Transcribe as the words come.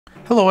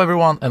Hello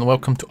everyone and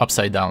welcome to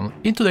Upside Down.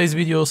 In today's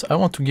videos I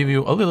want to give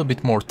you a little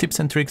bit more tips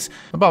and tricks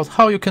about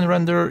how you can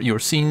render your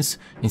scenes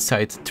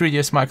inside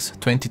 3ds Max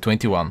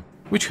 2021,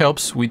 which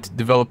helps with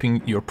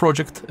developing your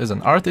project as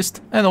an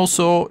artist, and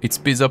also it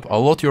speeds up a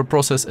lot your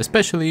process,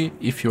 especially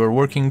if you are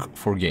working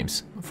for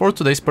games. For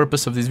today's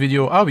purpose of this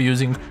video, I'll be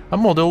using a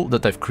model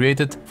that I've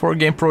created for a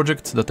game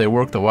project that I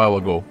worked a while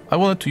ago. I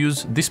wanted to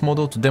use this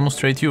model to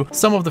demonstrate you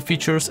some of the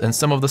features and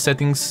some of the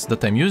settings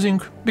that I'm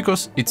using,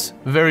 because it's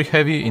very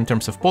heavy in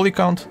terms of poly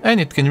count and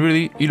it can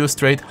really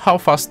illustrate how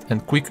fast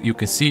and quick you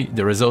can see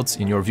the results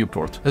in your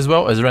viewport, as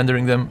well as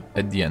rendering them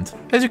at the end.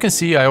 As you can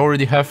see, I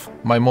already have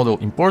my model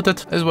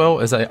imported, as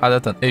well as I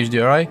added an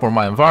HDRI for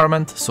my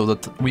environment so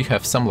that we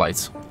have some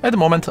lights. At the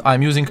moment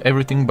I'm using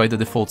everything by the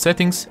default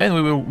settings, and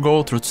we will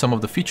go through some of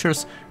the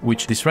features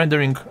which this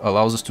rendering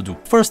allows us to do.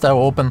 First I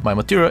will open my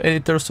material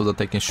editor so that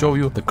I can show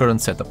you the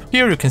current setup.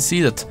 Here you can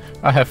see that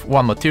I have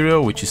one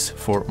material which is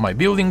for my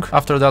building.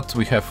 After that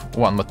we have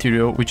one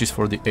material which is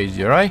for the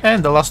HDRI,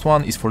 and the last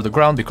one is for the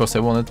ground because I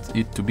wanted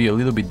it to be a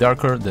little bit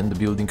darker than the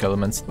building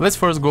elements. Let's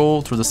first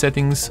go through the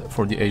settings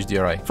for the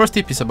HDRI. First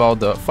tip is about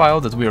the file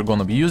that we are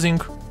gonna be using.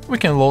 We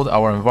can load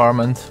our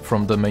environment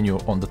from the menu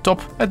on the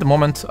top. At the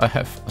moment I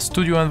have a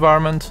studio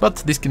environment, but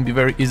this can be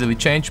very easily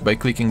changed by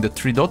clicking the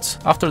three dots.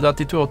 After that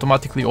it will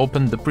automatically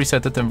open the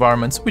presetted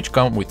environments which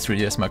come with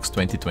 3ds Max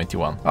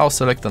 2021. I'll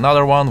select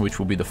another one, which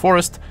will be the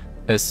forest,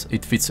 as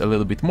it fits a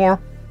little bit more.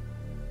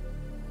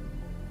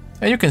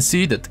 And you can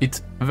see that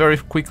it very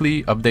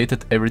quickly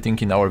updated everything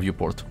in our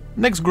viewport.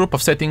 Next group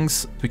of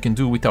settings we can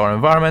do with our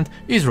environment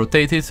is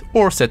rotate it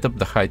or set up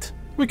the height.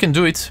 We can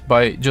do it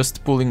by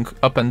just pulling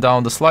up and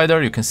down the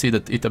slider. You can see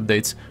that it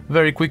updates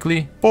very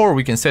quickly, or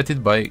we can set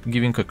it by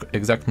giving an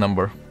exact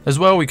number. As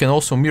well, we can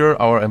also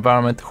mirror our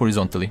environment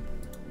horizontally.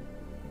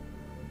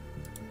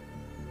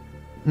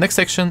 Next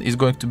section is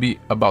going to be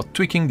about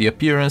tweaking the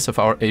appearance of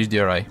our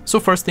HDRI. So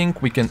first thing,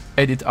 we can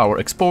edit our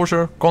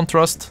exposure,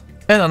 contrast,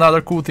 and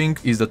another cool thing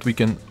is that we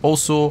can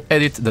also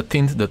edit the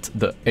tint that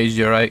the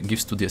HDRI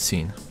gives to the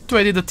scene. To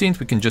edit the tint,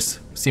 we can just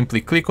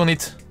simply click on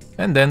it,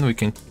 and then we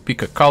can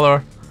pick a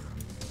color.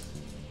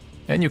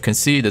 And you can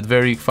see that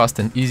very fast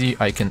and easy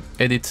I can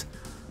edit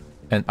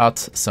and add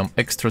some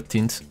extra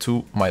tint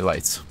to my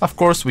lights. Of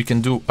course we can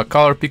do a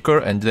color picker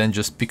and then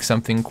just pick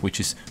something which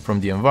is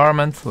from the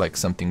environment, like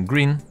something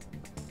green.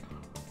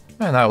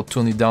 And I'll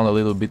tune it down a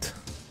little bit.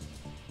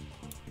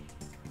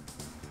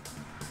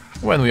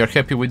 When we are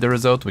happy with the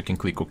result, we can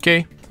click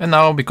OK. And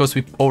now, because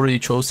we already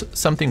chose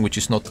something which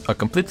is not a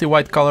completely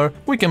white color,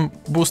 we can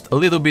boost a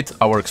little bit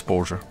our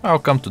exposure. I'll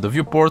come to the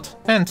viewport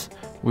and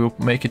we'll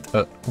make it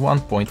a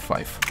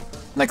 1.5.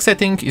 Next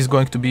setting is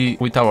going to be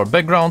with our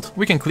background.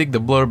 We can click the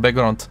blur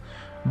background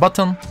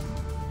button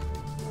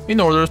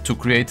in order to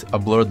create a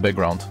blurred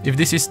background, if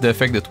this is the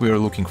effect that we are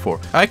looking for.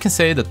 I can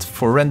say that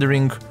for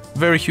rendering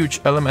very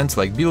huge elements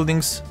like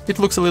buildings, it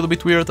looks a little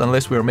bit weird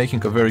unless we are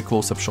making a very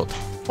close-up shot.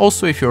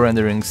 Also, if you're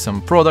rendering some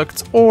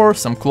products or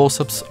some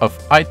close-ups of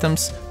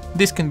items,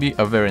 this can be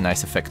a very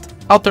nice effect.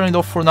 I'll turn it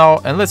off for now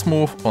and let's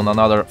move on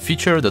another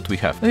feature that we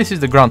have. And this is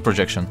the ground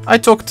projection. I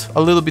talked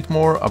a little bit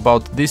more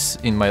about this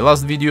in my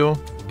last video,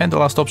 and the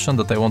last option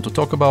that I want to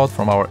talk about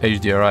from our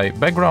HDRI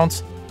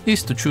backgrounds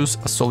is to choose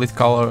a solid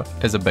color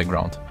as a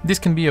background. This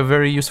can be a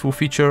very useful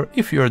feature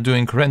if you are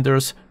doing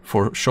renders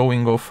for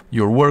showing off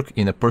your work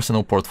in a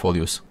personal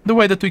portfolios. The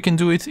way that we can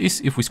do it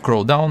is if we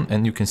scroll down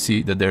and you can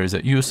see that there is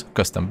a use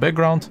custom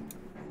background.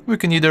 We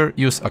can either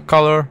use a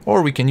color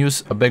or we can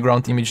use a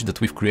background image that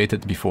we've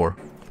created before.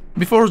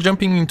 Before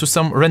jumping into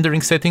some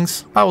rendering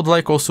settings, I would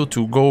like also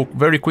to go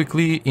very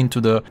quickly into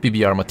the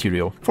PBR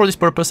material. For this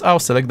purpose, I'll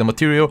select the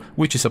material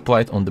which is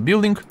applied on the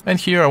building, and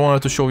here I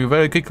wanted to show you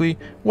very quickly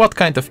what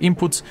kind of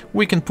inputs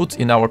we can put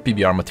in our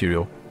PBR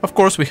material. Of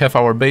course, we have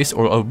our base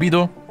or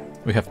albedo,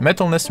 we have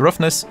metalness,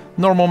 roughness,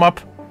 normal map,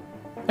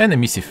 and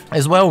emissive.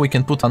 As well, we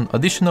can put an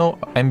additional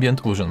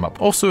ambient occlusion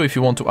map. Also, if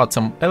you want to add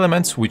some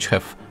elements which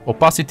have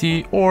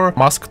opacity or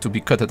mask to be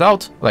cutted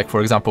out, like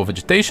for example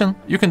vegetation,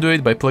 you can do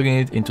it by plugging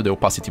it into the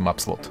opacity map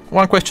slot.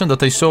 One question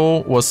that I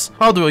saw was,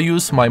 how do I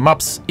use my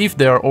maps if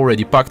they are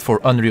already packed for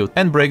Unreal,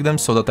 and break them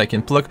so that I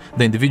can plug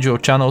the individual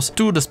channels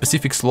to the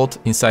specific slot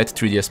inside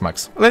 3ds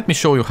Max. Let me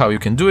show you how you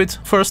can do it.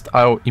 First,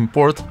 I'll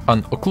import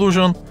an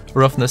occlusion,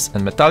 roughness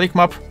and metallic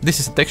map.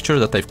 This is a texture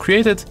that I've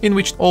created in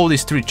which all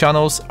these three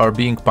channels are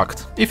being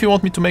packed. If you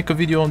want me to make a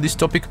video on this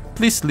topic,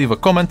 please leave a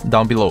comment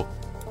down below.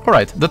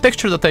 Alright, the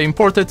texture that I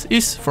imported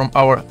is from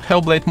our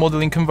Hellblade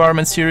modeling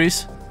environment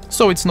series,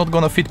 so it's not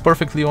gonna fit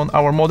perfectly on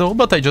our model,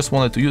 but I just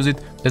wanted to use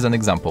it as an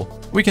example.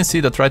 We can see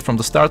that right from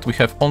the start we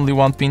have only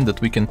one pin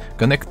that we can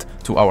connect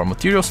to our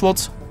material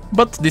slots,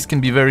 but this can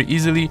be very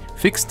easily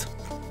fixed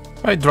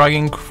by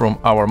dragging from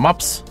our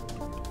maps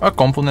a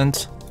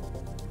component,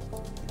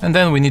 and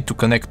then we need to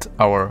connect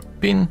our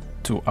pin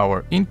to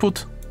our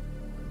input,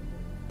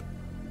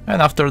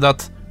 and after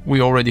that we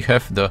already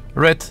have the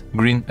red,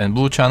 green and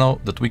blue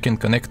channel that we can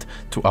connect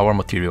to our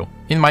material.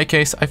 In my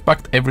case, I've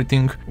packed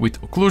everything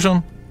with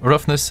occlusion,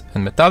 roughness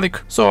and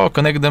metallic, so I'll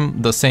connect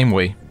them the same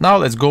way. Now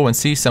let's go and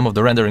see some of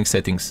the rendering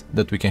settings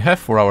that we can have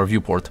for our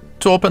viewport.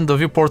 To open the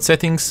viewport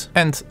settings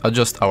and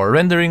adjust our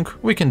rendering,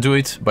 we can do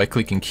it by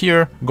clicking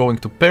here, going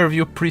to Pair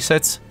View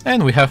Presets,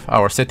 and we have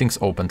our settings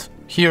opened.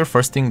 Here,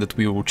 first thing that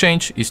we will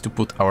change is to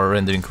put our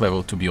rendering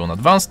level to be on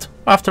advanced.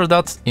 After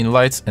that, in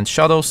lights and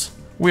shadows,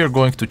 we are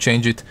going to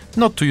change it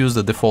not to use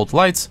the default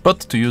lights, but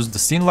to use the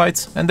scene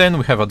lights, and then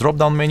we have a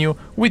drop-down menu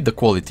with the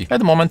quality. At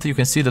the moment you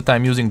can see that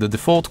I'm using the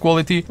default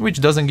quality,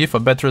 which doesn't give a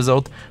bad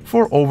result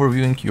for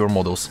overviewing your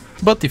models.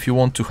 But if you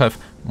want to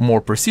have more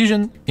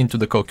precision into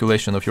the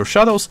calculation of your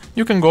shadows,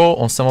 you can go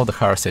on some of the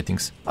higher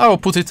settings. I will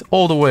put it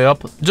all the way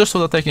up just so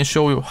that I can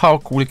show you how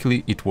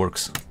quickly it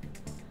works.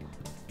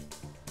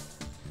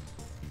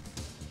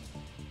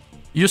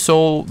 You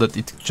saw that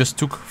it just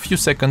took a few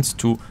seconds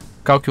to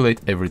calculate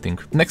everything.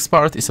 Next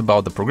part is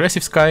about the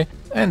progressive sky,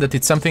 and that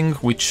it's something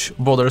which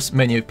bothers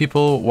many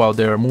people while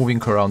they're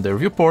moving around their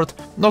viewport,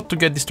 not to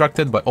get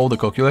distracted by all the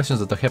calculations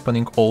that are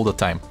happening all the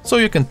time. So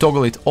you can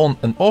toggle it on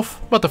and off,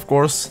 but of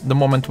course the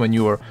moment when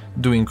you are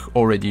doing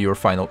already your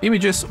final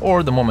images,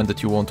 or the moment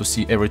that you want to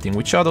see everything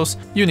with shadows,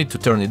 you need to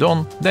turn it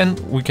on. Then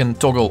we can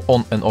toggle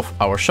on and off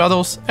our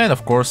shadows, and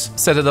of course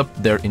set it up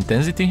their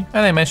intensity.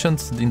 And I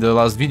mentioned in the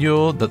last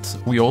video that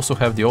we also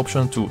have the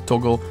option to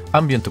toggle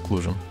ambient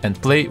occlusion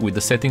and play with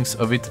the settings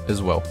of it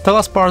as well. The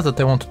last part that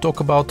I want to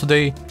talk about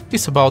today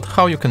is about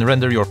how you can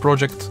render your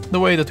project. The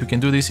way that we can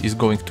do this is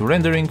going to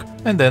rendering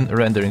and then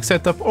rendering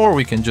setup, or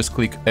we can just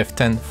click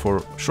F10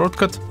 for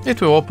shortcut.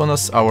 It will open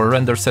us our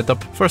render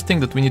setup. First thing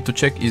that we need to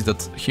check is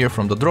that here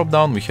from the drop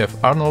down we have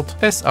Arnold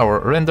as our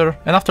render,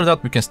 and after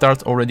that we can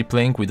start already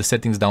playing with the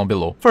settings down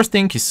below. First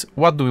thing is,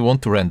 what do we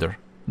want to render?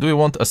 Do we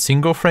want a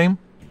single frame?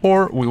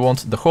 Or we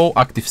want the whole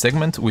active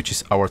segment, which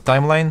is our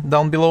timeline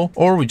down below,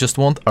 or we just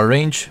want a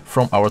range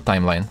from our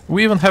timeline.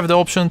 We even have the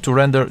option to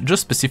render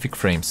just specific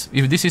frames,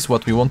 if this is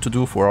what we want to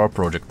do for our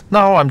project.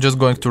 Now I'm just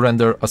going to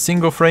render a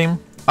single frame.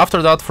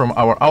 After that, from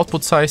our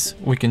output size,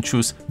 we can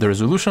choose the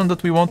resolution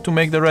that we want to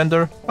make the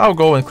render. I'll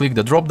go and click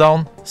the drop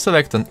down,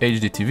 select an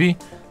HD TV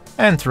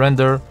and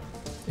render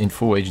in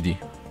Full HD.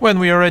 When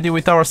we are ready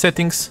with our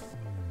settings,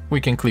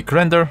 we can click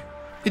render.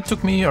 It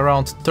took me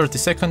around 30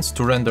 seconds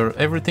to render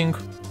everything,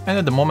 and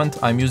at the moment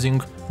I'm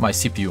using my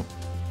CPU.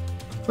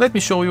 Let me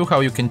show you how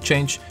you can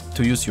change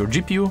to use your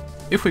GPU.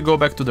 If we go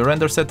back to the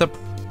render setup,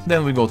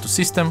 then we go to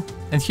System,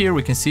 and here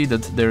we can see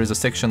that there is a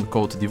section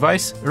called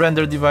Device.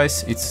 Render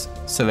device, it's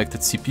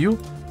selected CPU.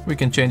 We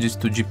can change it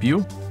to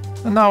GPU,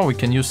 and now we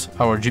can use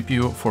our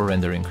GPU for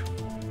rendering.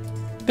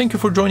 Thank you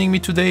for joining me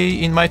today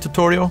in my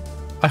tutorial.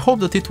 I hope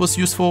that it was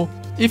useful.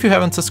 If you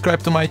haven't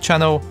subscribed to my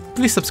channel,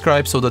 please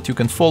subscribe so that you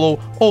can follow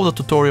all the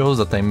tutorials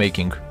that I'm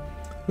making.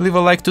 Leave a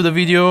like to the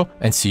video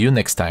and see you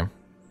next time.